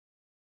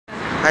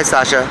Hi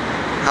Sasha,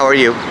 how are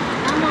you?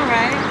 I'm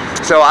alright.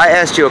 So I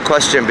asked you a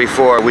question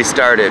before we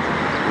started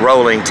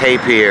rolling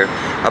tape here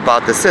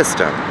about the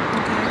system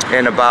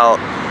and about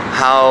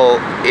how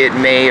it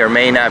may or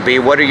may not be.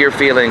 What are your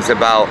feelings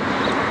about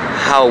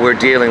how we're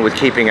dealing with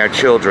keeping our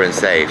children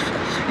safe?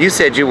 You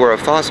said you were a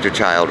foster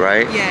child,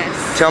 right? Yes.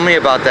 Tell me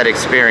about that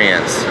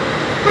experience.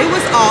 It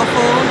was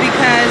awful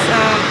because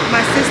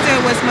my sister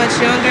was much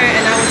younger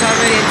and I was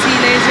already a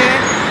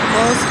teenager.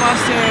 Most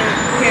foster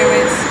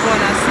parents want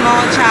a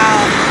small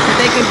child that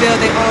they can build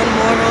their own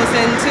morals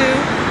into.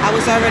 I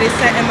was already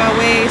set in my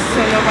ways,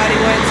 so nobody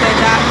wanted to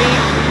adopt me.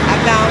 I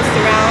bounced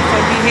around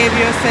from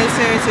behavioral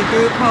center to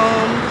group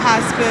home,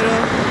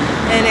 hospital,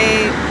 and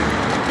they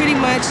pretty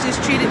much just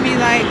treated me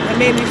like, it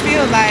made me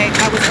feel like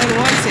I was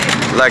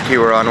unwanted. Like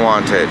you were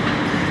unwanted.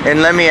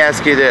 And let me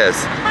ask you this.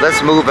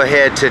 Let's move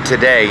ahead to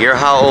today. You're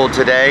how old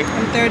today?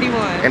 I'm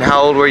 31. And how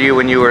old were you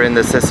when you were in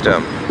the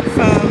system?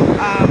 From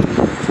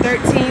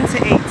 13 to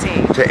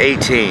 18. To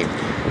 18.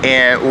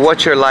 And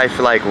what's your life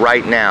like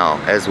right now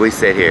as we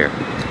sit here?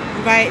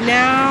 Right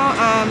now,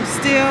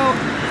 still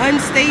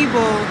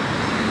unstable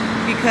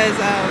because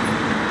of,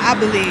 I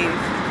believe,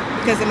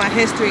 because of my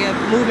history of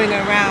moving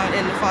around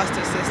in the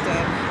foster system.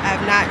 I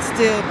have not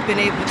still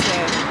been able to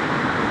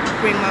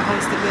bring my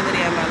own stability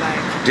in my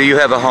life. Do you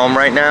have a home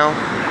right now?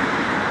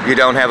 No. You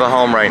don't have a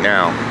home right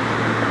now.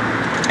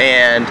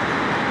 And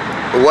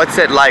what's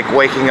it like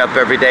waking up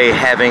every day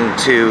having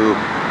to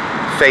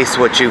face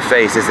what you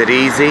face? Is it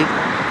easy?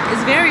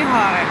 It's very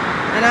hard.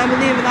 And I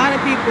believe a lot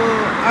of people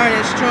aren't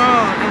as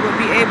strong and would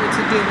be able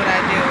to do what I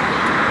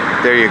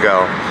do. There you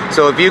go.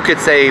 So if you could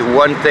say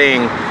one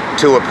thing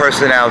to a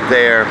person out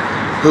there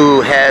who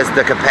has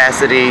the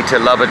capacity to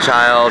love a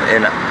child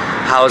and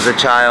house a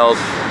child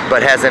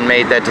but hasn't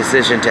made that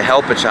decision to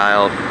help a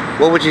child,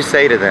 what would you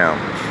say to them?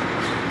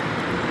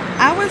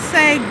 I would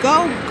say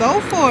go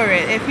for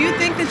it. If you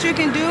think that you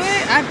can do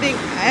it, I think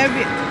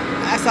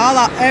that's all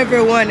I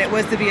ever wanted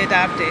was to be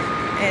adopted,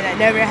 and I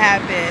never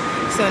have been.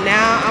 So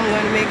now I'm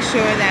going to make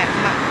sure that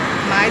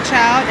my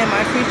child and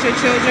my future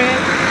children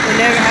will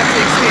never have to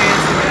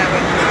experience what I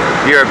went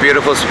through. You're a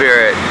beautiful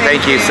spirit.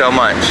 Thank you so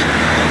much.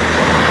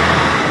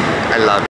 I love you.